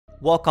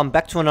welcome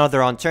back to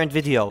another Unturned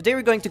video. Today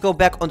we're going to go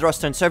back on the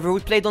Rusturned server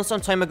we played on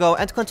some time ago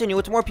and continue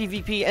with more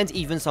PvP and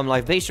even some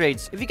live base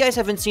raids. If you guys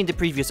haven't seen the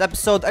previous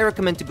episode, I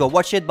recommend to go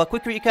watch it, but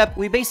quick recap,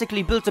 we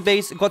basically built a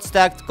base, got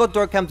stacked, got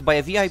door camped by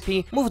a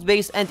VIP, moved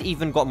base and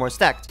even got more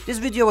stacked. This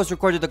video was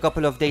recorded a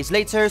couple of days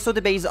later, so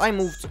the base I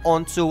moved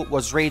on to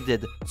was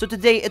raided. So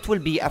today it will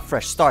be a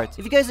fresh start.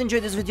 If you guys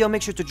enjoyed this video,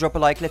 make sure to drop a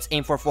like. Let's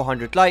aim for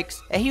 400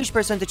 likes. A huge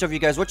percentage of you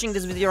guys watching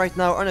this video right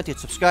now are not yet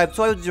subscribed,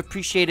 so I would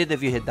appreciate it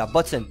if you hit that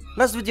button.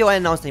 Last video I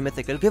announced a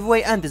mythical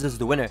giveaway and this is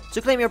the winner.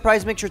 To claim your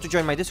prize, make sure to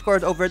join my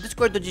Discord over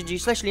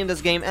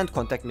discord.gg/LiamDoesGame and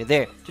contact me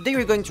there. Today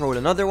we're going to roll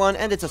another one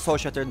and it's a Soul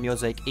Shattered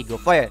Mosaic Eagle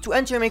Fire. To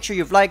enter, make sure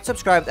you've liked,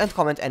 subscribed and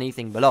comment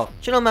anything below.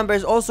 Channel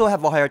members also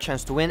have a higher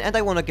chance to win and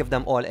I want to give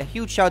them all a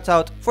huge shout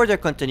out for their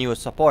continuous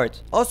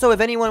support. Also, if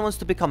anyone wants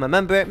to become a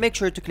member, make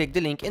sure to click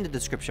the link in the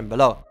description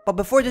below. But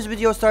before this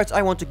video starts,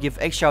 I want to give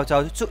a shout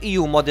out to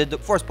EU Modded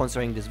for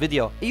sponsoring this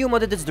video. EU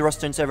Modded is the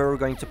Rusturned server we're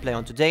going to play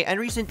on today, and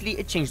recently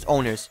it changed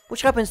owners,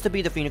 which happens to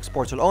be the Phoenix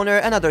Portal owner,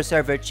 another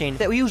server chain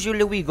that we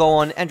usually go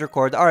on and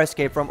record our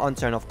escape from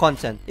Unturned of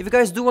content. If you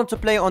guys do want to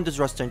play on this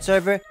Rusturned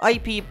server,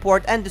 IP,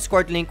 port and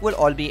Discord link will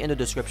all be in the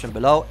description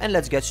below, and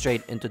let's get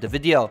straight into the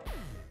video.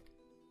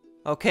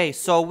 Okay,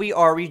 so we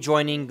are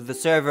rejoining the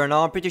server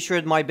now. I'm pretty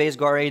sure my base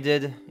got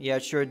raided. Yeah,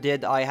 it sure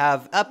did. I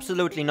have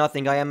absolutely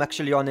nothing. I am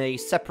actually on a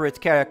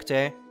separate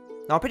character.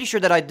 Now, I'm pretty sure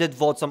that I did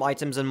vault some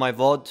items in my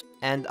vault,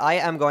 and I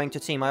am going to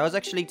team. I was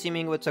actually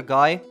teaming with a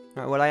guy.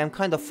 Well, I am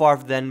kind of far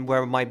than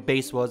where my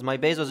base was. My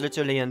base was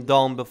literally in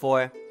Dome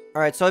before.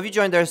 Alright, so if you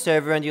join their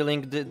server and you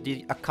link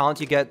the account,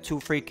 you get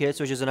 2 free kits,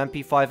 which is an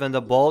MP5 and a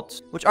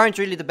bolt, which aren't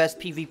really the best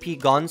PvP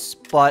guns,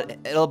 but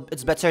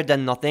it's better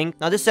than nothing.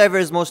 Now, this server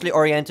is mostly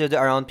oriented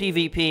around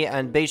PvP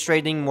and base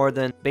trading more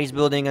than base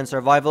building and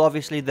survival.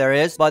 Obviously, there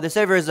is, but the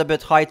server is a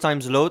bit high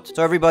times loot,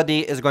 so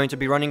everybody is going to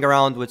be running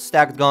around with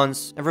stacked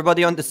guns.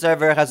 Everybody on the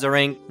server has a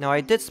ring. Now,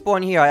 I did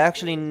spawn here. I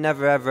actually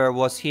never ever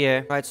was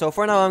here. Alright, so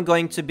for now, I'm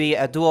going to be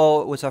a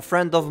duo with a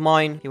friend of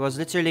mine. He was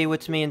literally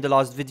with me in the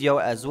last video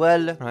as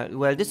well. Alright,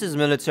 well, this is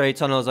military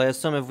tunnels. I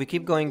assume if we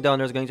keep going down,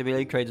 there's going to be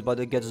leak crates, but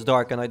it gets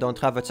dark and I don't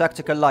have a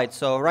tactical light.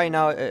 So right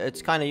now,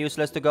 it's kind of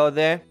useless to go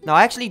there. Now,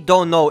 I actually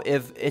don't know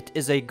if it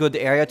is a good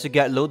area to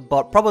get loot,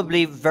 but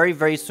probably very,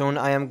 very soon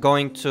I am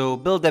going to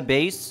build a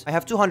base. I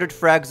have 200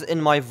 frags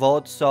in my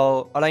vault,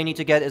 so all I need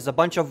to get is a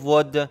bunch of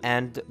wood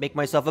and make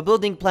myself a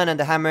building plan and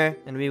a hammer,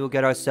 and we will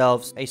get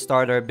ourselves a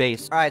starter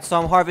base. Alright,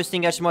 so I'm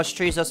harvesting as much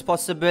trees as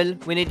possible.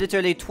 We need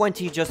literally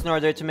 20 just in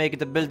order to make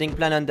the building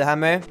plan and the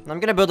hammer. I'm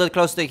gonna build it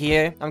close to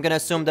here. I'm gonna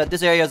assume that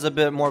this area is a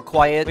bit more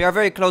quiet. We are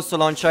very close to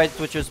launch site,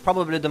 which is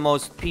probably the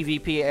most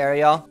PvP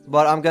area,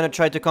 but I'm gonna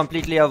try to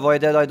completely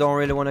avoid it. I don't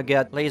really want to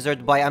get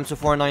lasered by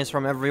M249s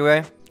from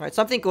everywhere. Alright,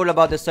 something cool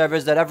about this server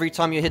is that every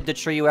time you hit the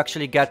tree, you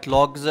actually get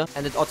logs,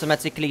 and it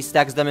automatically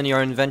stacks them in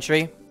your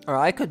inventory.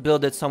 Alright, I could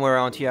build it somewhere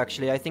around here,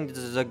 actually. I think this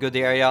is a good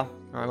area.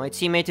 Alright, my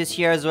teammate is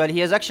here as well.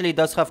 He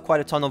does have quite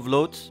a ton of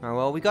loot. Alright,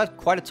 well, we got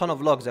quite a ton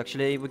of logs,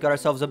 actually. We got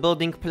ourselves a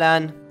building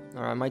plan.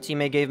 Alright, my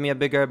teammate gave me a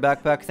bigger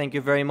backpack. Thank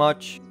you very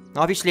much.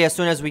 Obviously, as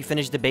soon as we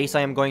finish the base,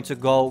 I am going to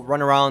go run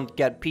around,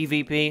 get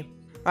PvP.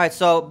 Alright,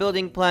 so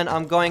building plan,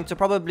 I'm going to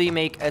probably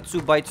make a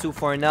 2x2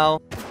 for now.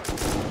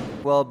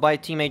 Well, my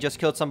teammate just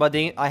killed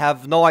somebody. I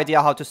have no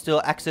idea how to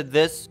still exit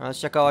this.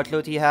 Let's check out what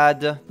loot he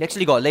had. He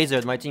actually got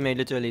lasered. My teammate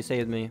literally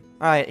saved me.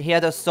 Alright, he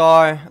had a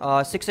star.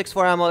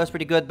 664 ammo, that's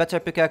pretty good. Better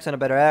pickaxe and a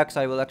better axe.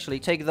 I will actually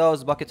take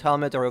those. Bucket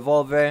helmet or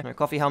revolver. My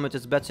coffee helmet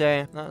is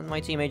better.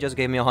 My teammate just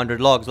gave me 100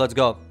 logs. Let's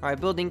go.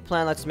 Alright, building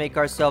plan. Let's make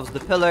ourselves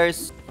the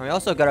pillars. We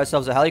also got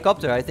ourselves a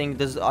helicopter. I think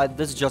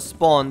this just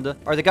spawned.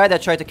 Or the guy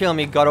that tried to kill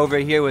me got over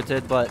here with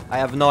it, but I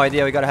have no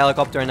idea. We got a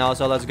helicopter now,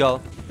 so let's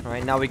go.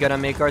 Alright, now we gotta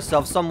make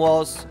ourselves some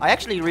walls. I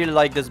actually really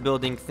like this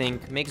building thing.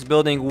 Makes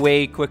building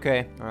way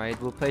quicker.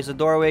 Alright, we'll place a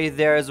doorway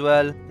there as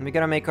well. And we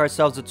gotta make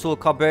ourselves a tool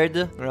cupboard,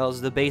 or else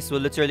the base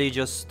will literally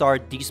just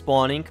start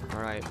despawning.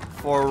 Alright,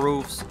 4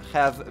 roofs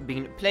have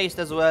been placed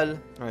as well.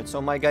 Alright,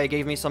 so my guy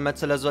gave me some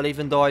metal as well,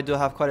 even though I do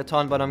have quite a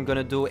ton, but I'm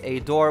gonna do a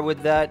door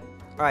with that.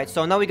 Alright,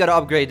 so now we gotta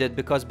upgrade it,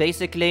 because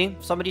basically,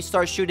 if somebody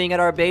starts shooting at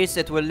our base,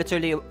 it will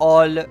literally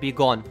all be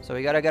gone. So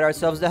we gotta get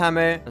ourselves the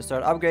hammer and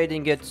start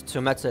upgrading it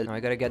to metal. Now I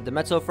gotta get the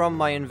metal from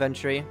my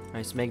inventory.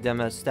 Let's make them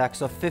as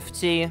stacks of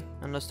 50,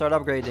 and let's start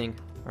upgrading.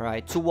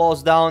 Alright, 2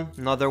 walls down,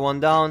 another one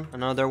down,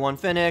 another one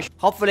finished.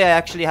 Hopefully I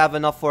actually have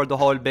enough for the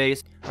whole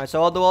base. Alright,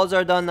 so all the walls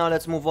are done. Now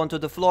let's move on to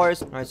the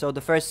floors. Alright, so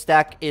the first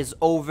stack is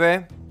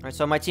over. Alright,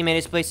 so my teammate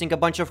is placing a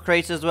bunch of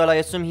crates as well. I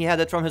assume he had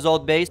it from his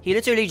old base. He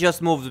literally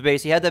just moved the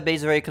base. He had the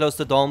base very close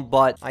to Dome,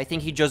 but I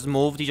think he just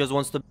moved. He just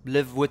wants to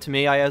live with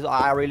me.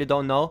 I really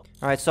don't know.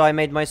 Alright, so I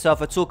made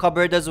myself a tool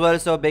cupboard as well,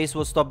 so base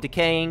will stop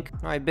decaying.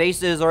 Alright,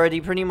 base is already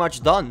pretty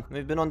much done.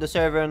 We've been on the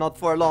server not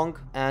for long,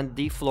 and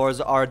the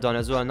floors are done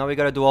as well. Now we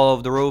gotta do all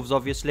of the roofs,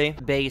 obviously.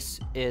 Base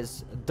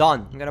is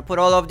done. I'm gonna put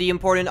all of the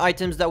important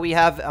items that we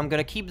have. I'm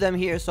gonna keep them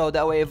here, so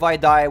that way if I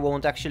die, I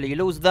won't actually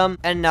lose them.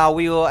 And now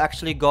we will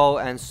actually go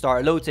and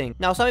start looting. looting.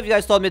 Now, some of you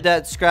guys told me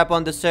that scrap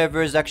on the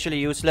server is actually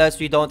useless.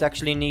 We don't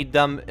actually need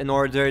them in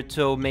order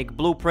to make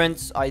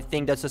blueprints. I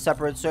think that's a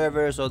separate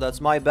server, so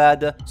that's my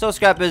bad. So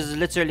scrap is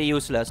literally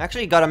useless.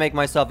 Actually, gotta make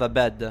myself a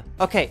bed.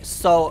 Okay,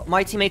 so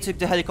my teammate took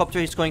the helicopter.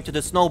 He's going to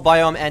the snow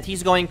biome, and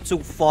he's going to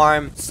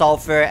farm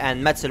sulfur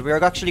and metal. We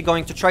are actually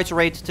going to try to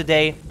raid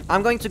today.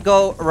 I'm going to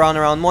go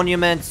around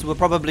monuments. We'll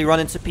probably run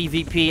into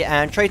PvP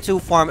and try to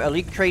farm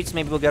elite crates.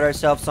 Maybe we'll get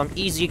ourselves some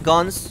easy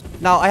guns.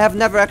 Now, I have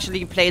never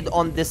actually played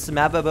on this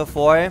map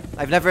before.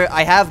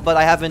 I have, but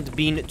I haven't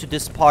been to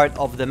this part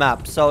of the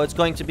map. So it's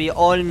going to be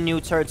all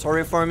new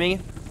territory for me.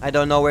 I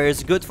don't know where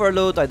is good for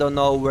loot. I don't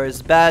know where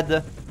is bad.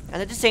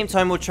 And at the same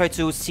time, we'll try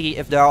to see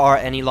if there are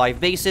any live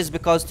bases,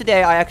 because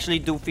today I actually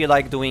do feel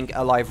like doing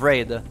a live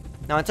raid.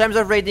 Now, in terms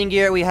of raiding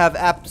gear, we have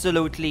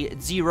absolutely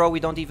zero. We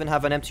don't even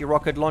have an empty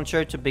rocket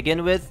launcher to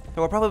begin with.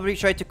 So we'll probably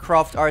try to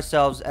craft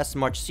ourselves as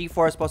much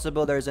C4 as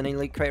possible. There's an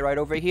elite crate right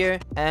over here.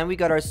 And we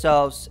got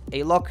ourselves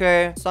a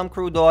locker, some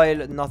crude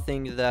oil,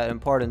 nothing that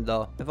important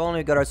though. If only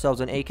we got ourselves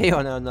an AK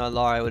or an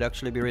LR, I would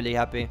actually be really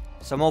happy.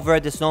 So I'm over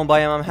at the snow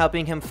biome. I'm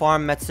helping him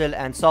farm metal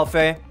and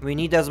sulfur. We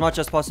need as much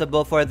as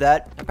possible for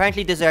that.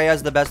 Apparently, this area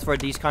is the best for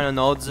these kind of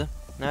nodes.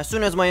 Now, as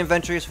soon as my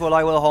inventory is full,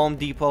 I will home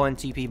depot and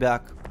TP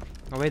back.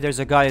 Oh wait, there's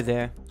a guy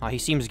there. Oh, he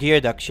seems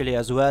geared actually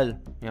as well.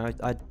 You know,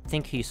 I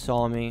think he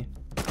saw me.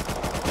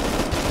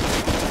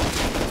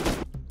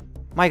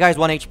 My guy's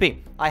 1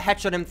 HP. I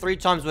headshot him 3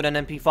 times with an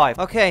MP5.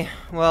 Okay,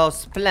 well,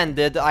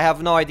 splendid. I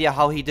have no idea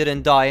how he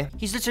didn't die.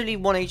 He's literally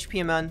 1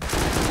 HP, man.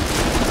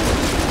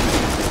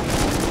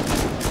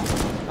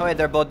 Oh wait,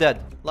 they're both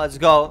dead. Let's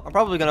go. I'm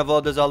probably gonna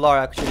vote this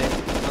LR actually.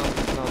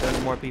 No,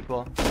 there's more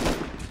people.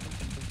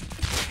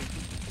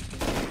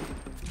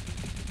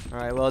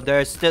 Alright, well,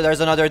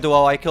 there's another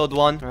duo. I killed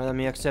one. Alright, let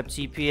me accept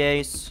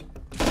CPAs.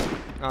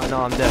 Oh,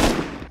 no, I'm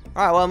dead.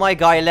 Alright, well, my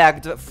guy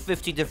lagged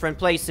 50 different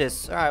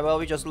places. Alright, well,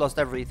 we just lost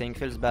everything.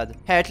 Feels bad.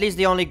 Hey, at least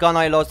the only gun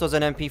I lost was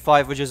an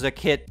MP5, which is a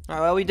kit.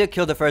 Alright, well, we did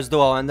kill the first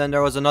duo, and then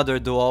there was another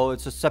duo.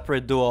 It's a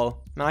separate duo.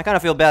 Man, I kind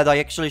of feel bad. I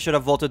actually should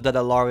have voted that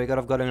LR. We could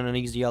have gotten an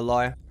easy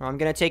LR. I'm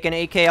gonna take an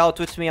AK out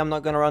with me. I'm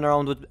not gonna run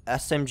around with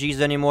SMGs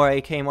anymore.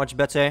 AK much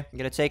better. I'm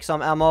gonna take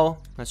some ammo.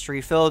 Let's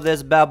refill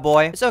this bad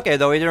boy. It's okay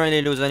though. We didn't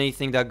really lose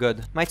anything that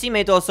good. My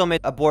teammate also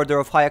made a border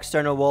of high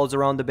external walls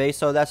around the base,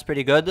 so that's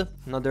pretty good.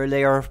 Another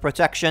layer of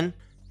protection.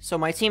 So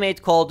my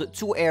teammate called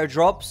 2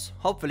 airdrops.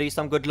 Hopefully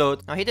some good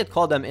loot. Now he did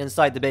call them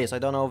inside the base. I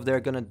don't know if they're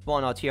gonna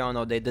spawn out here. Oh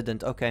no, they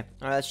didn't. Okay.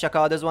 Alright, let's check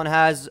out. This one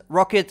has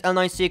rocket,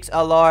 L96,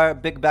 LR,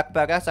 big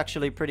backpack. That's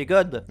actually pretty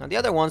good. Now the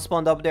other one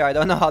spawned up there. I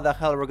don't know how the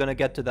hell we're gonna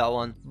get to that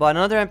one. But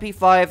another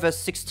MP5, a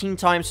 16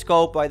 times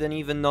scope. I didn't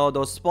even know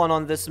those spawn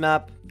on this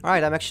map.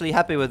 Alright, I'm actually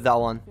happy with that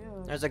one.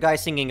 There's a guy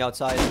singing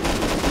outside.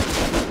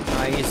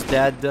 He's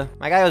dead.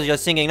 My guy was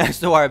just singing next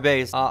to our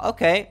base.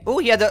 Okay. Oh,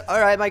 he had the...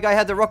 Alright, my guy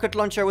had the rocket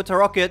launcher with a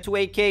rocket. 2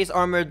 AKs,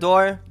 armored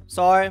door.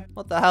 Sorry.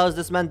 What the hell is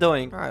this man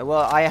doing? Alright,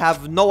 well, I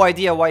have no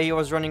idea why he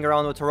was running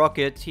around with a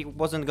rocket. He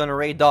wasn't gonna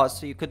raid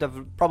us. He could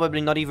have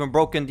probably not even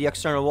broken the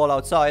external wall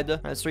outside.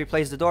 Let's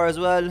replace the door as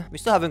well. We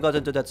still haven't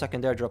gotten to that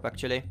second airdrop,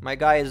 actually. My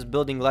guy is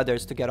building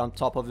ladders to get on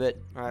top of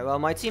it. Alright, well,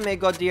 my teammate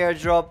got the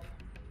airdrop.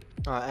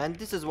 And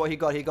this is what he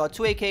got. He got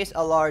 2 AKs,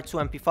 LR, 2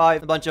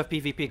 MP5, a bunch of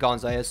PvP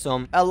guns, I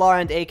assume. LR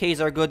and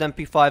AKs are good,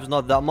 MP5's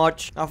not that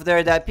much.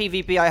 After that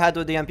PvP I had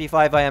with the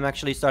MP5, I am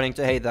actually starting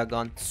to hate that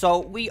gun.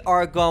 So we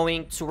are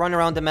going to run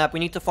around the map. We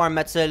need to farm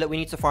metal, we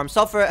need to farm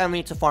sulfur, and we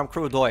need to farm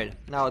crude oil.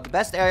 Now, the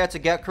best area to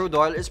get crude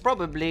oil is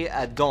probably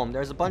at Dome.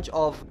 There's a bunch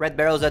of red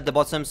barrels at the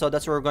bottom, so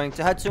that's where we're going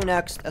to head to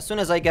next. As soon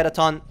as I get a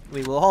ton,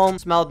 we will home,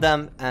 smelt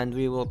them, and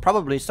we will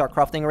probably start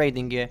crafting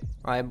raiding gear.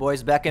 Alright,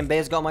 boys, back in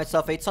base. Got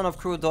myself a ton of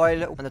crude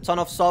oil and a ton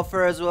of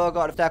sulfur as well.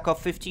 Got a stack of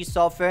 50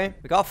 sulfur.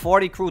 We got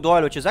 40 crude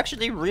oil, which is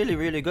actually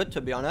really good,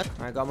 to be honest.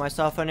 I got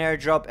myself an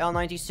airdrop,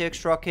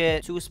 L96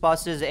 rocket, 2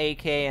 Spasses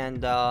AK,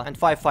 and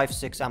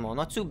 5.56 ammo.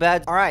 Not too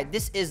bad. Alright,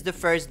 this is the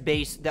first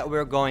base that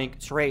we're going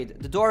to raid.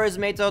 The door is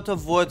made out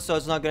of wood, so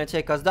it's not going to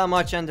take us that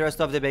much, and the rest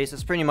of the base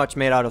is pretty much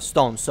made out of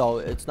stone, so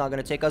it's not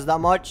going to take us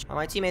that much.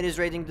 My teammate is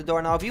raiding the door.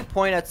 Now, if you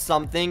point at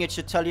something, it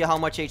should tell you how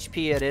much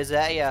HP it is.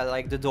 Yeah,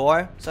 like the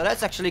door. So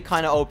that's actually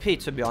kind of OP,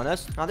 to be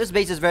honest. Now, this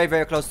base is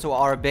very close to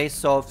our base,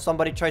 so if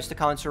somebody tries to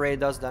counter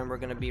raid us, then we're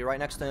going to be right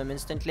next to him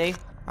instantly.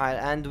 Alright,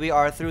 and we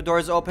are through.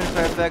 Doors open.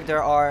 Perfect.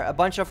 There are a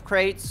bunch of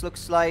crates.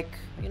 Looks like,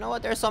 you know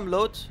what, there's some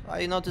loot.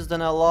 I noticed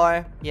an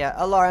LR. Yeah,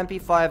 LR,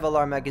 MP5,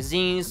 LR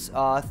magazines.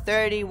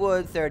 30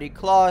 wood, 30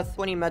 cloth,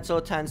 20 metal,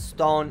 10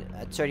 stone,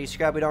 30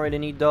 scrap. We don't really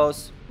need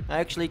those. I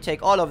actually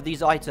take all of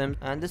these items,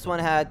 and this one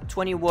had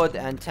 20 wood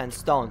and 10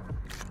 stone.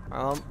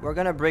 We're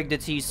gonna break the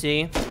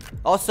TC.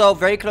 Also,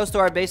 very close to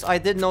our base, I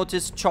did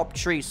notice chopped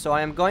trees, so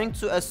I am going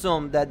to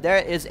assume that there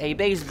is a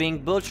base being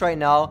built right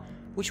now,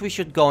 which we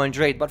should go and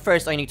raid. But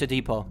first, I need to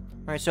depot.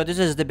 Alright, so this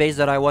is the base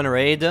that I want to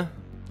raid.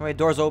 Alright,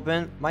 doors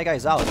open. My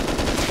guy's out.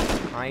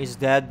 He's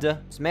dead.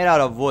 It's made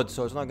out of wood,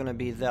 so it's not gonna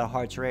be that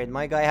hard to raid.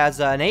 My guy has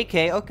an AK,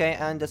 okay,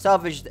 and a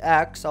salvaged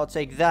axe. I'll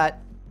take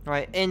that.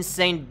 Alright,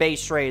 insane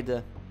base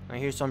raid. I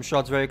hear some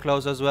shots very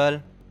close as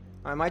well.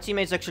 Alright, my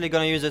teammate's actually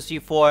gonna use a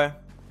C4.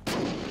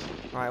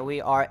 Alright,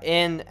 we are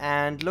in,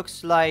 and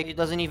looks like it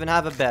doesn't even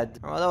have a bed.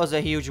 Oh, that was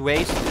a huge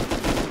waste.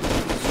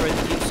 For the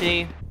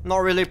PC. Not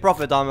really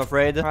profit, I'm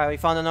afraid. Alright, we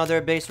found another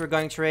base we're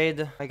going to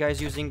raid. My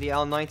guy's using the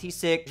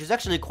L96, which is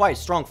actually quite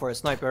strong for a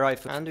sniper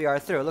rifle. And we are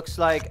through. Looks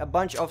like a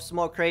bunch of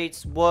small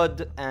crates,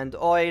 wood, and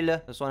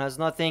oil. This one has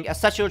nothing. A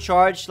satchel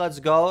charge. Let's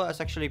go.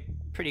 That's actually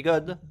pretty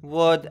good.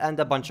 Wood and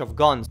a bunch of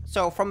guns.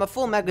 So from a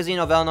full magazine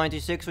of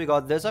L96 we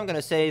got this. I'm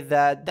gonna say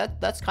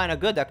that's kind of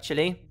good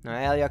actually.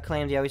 Elia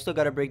claimed, yeah, we still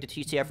gotta break the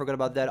TC. I forgot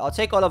about that. I'll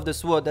take all of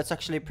this wood. That's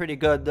actually pretty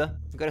good.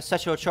 We got a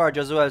satchel charge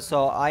as well,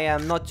 so I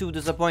am not too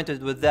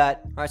disappointed with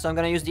that. Alright, so I'm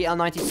gonna use the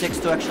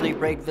L96 to actually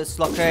break this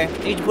locker.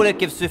 Each bullet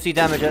gives 50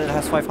 damage and it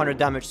has 500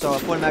 damage, so a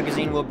full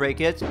magazine will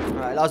break it.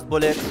 Alright, last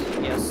bullet.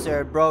 Yes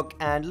sir, broke.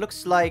 And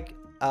looks like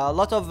a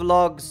lot of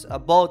logs, a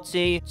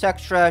bolty, tech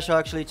trash. I'll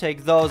actually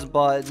take those,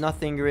 but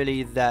nothing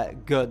really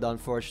that good,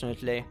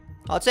 unfortunately.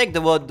 I'll take the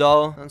wood,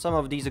 though, and some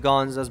of these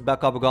guns as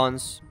backup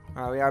guns.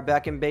 Alright, we are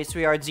back in base.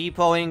 We are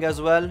depoting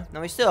as well.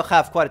 Now, we still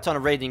have quite a ton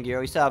of raiding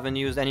gear. We still haven't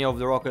used any of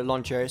the rocket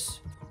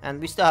launchers.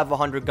 And we still have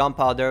 100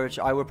 gunpowder, which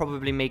I will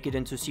probably make it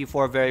into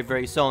C4 very,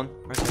 very soon.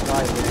 Where's the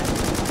guy here?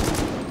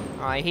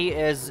 Alright, he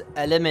is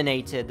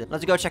eliminated.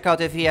 Let's go check out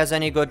if he has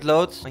any good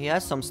loot. He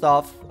has some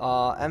stuff.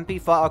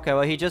 MP5. Okay,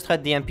 well, he just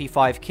had the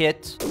MP5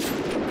 kit.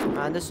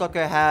 And this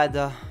sucker had,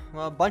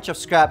 well, a bunch of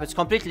scrap. It's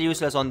completely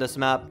useless on this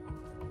map.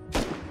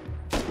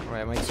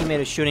 Alright, my teammate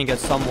is shooting at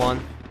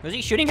someone. Who's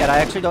he shooting at? I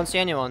actually don't see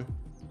anyone.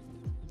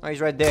 Oh, he's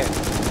right there.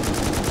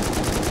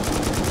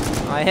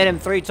 I hit him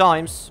 3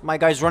 times. My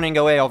guy's running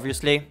away,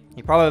 obviously.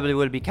 He probably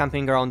will be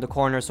camping around the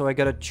corner, so I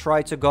gotta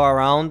try to go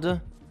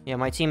around. Yeah,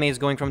 my teammate is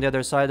going from the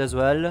other side as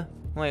well.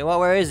 Wait, what?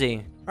 Where is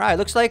he? Alright,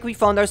 looks like we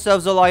found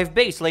ourselves a live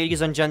base, ladies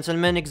and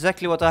gentlemen.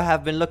 Exactly what I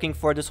have been looking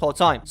for this whole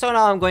time. So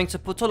now I'm going to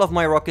put all of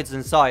my rockets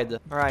inside.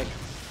 Alright.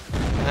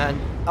 And...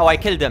 oh, I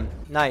killed him.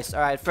 Nice.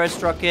 Alright,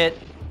 first rocket.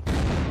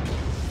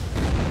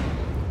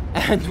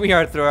 And we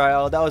are through.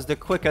 Oh, that was the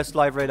quickest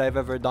live raid I've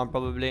ever done,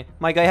 probably.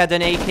 My guy had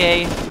an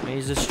AK.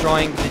 He's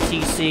destroying the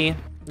TC.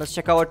 Let's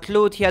check out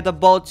loot. He had a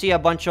bolty, a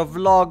bunch of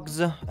logs,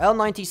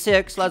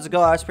 L96, let's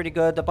go, that's pretty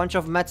good. A bunch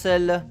of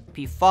metal,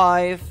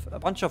 P5, a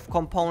bunch of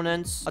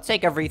components. I'll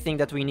take everything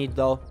that we need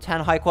though.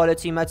 10 high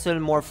quality metal,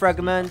 more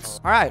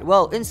fragments. Alright,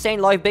 well, insane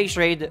live base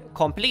raid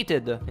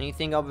completed.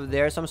 Anything up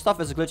there? Some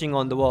stuff is glitching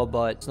on the wall,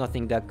 but it's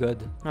nothing that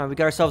good. Alright, we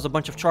got ourselves a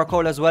bunch of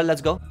charcoal as well,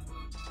 let's go.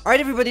 Alright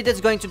everybody,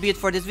 that's going to be it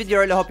for this video.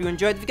 I really hope you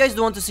enjoyed. If you guys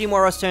do want to see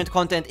more Rusturned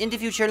content in the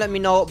future, let me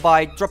know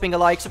by dropping a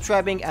like,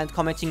 subscribing, and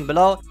commenting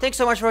below. Thanks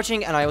so much for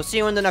watching, and I will see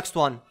you in the next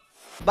one.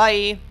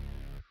 Bye!